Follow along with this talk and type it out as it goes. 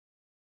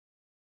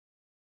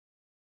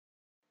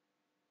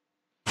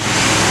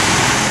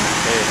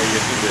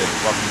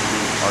welcome to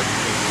our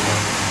paint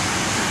department.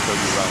 We'll show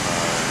you around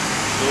our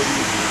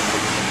facility,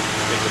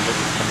 take a look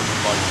at some of the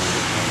projects we're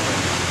working on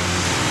right now.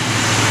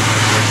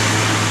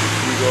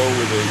 We go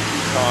with a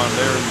Yukon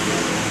there,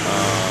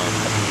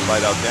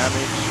 slide out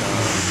damage,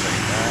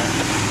 saying that.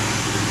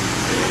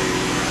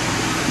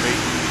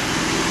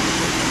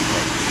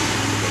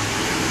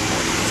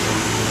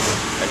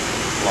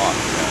 Excellent block,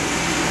 yeah.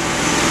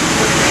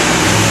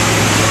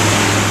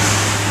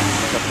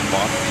 Cut the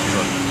box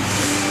from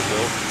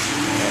Brazil,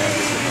 and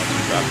it's enough to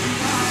grab it.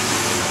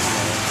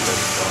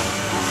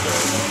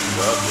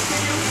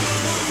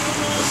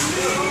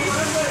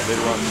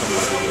 Later on, some of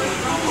the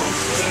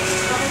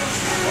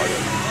part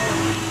of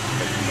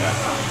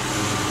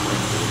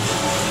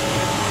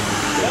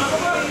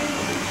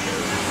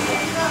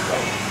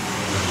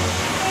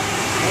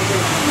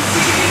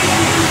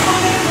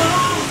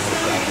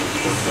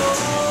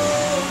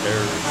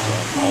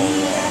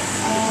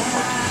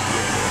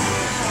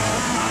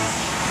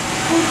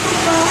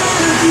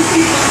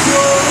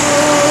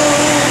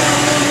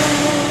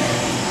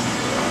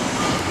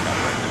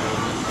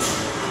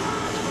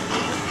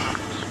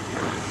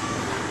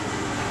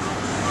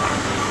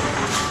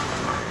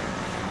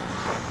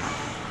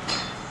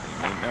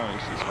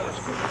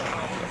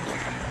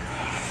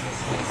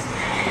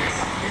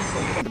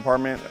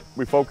department,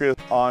 we focus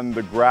on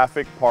the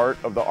graphic part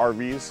of the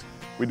RVs.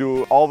 We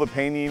do all the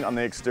painting on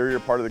the exterior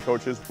part of the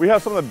coaches. We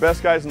have some of the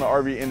best guys in the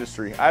RV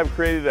industry. I've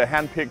created a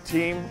hand-picked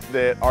team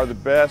that are the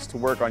best to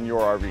work on your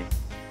RV.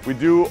 We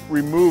do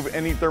remove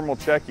any thermal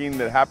checking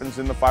that happens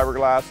in the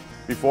fiberglass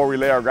before we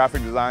lay our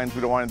graphic designs. We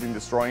don't want anything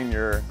destroying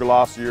your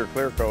gloss or your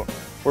clear coat.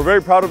 We're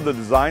very proud of the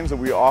designs that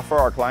we offer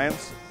our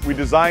clients. We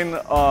design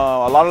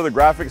a lot of the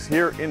graphics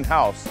here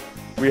in-house.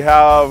 We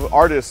have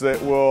artists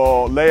that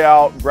will lay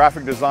out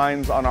graphic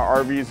designs on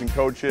our RVs and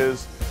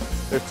coaches.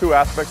 There's two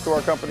aspects to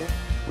our company.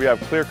 We have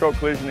Clear Coat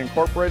Collision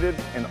Incorporated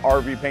and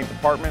RV Paint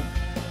Department.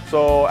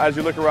 So as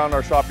you look around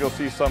our shop, you'll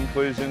see some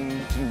collision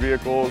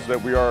vehicles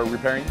that we are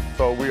repairing.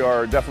 So we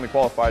are definitely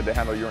qualified to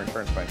handle your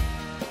insurance claim.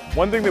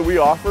 One thing that we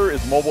offer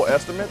is mobile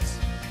estimates.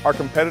 Our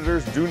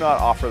competitors do not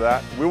offer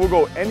that. We will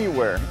go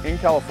anywhere in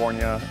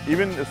California,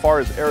 even as far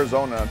as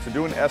Arizona, to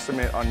do an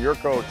estimate on your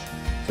coach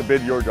to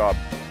bid your job.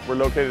 We're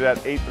located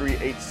at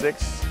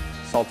 8386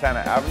 Sultana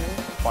Avenue,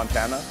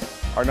 Fontana.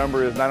 Our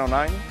number is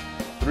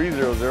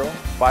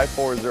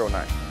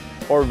 909-300-5409.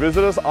 Or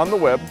visit us on the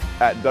web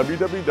at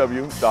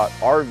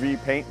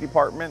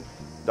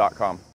www.rvpaintdepartment.com.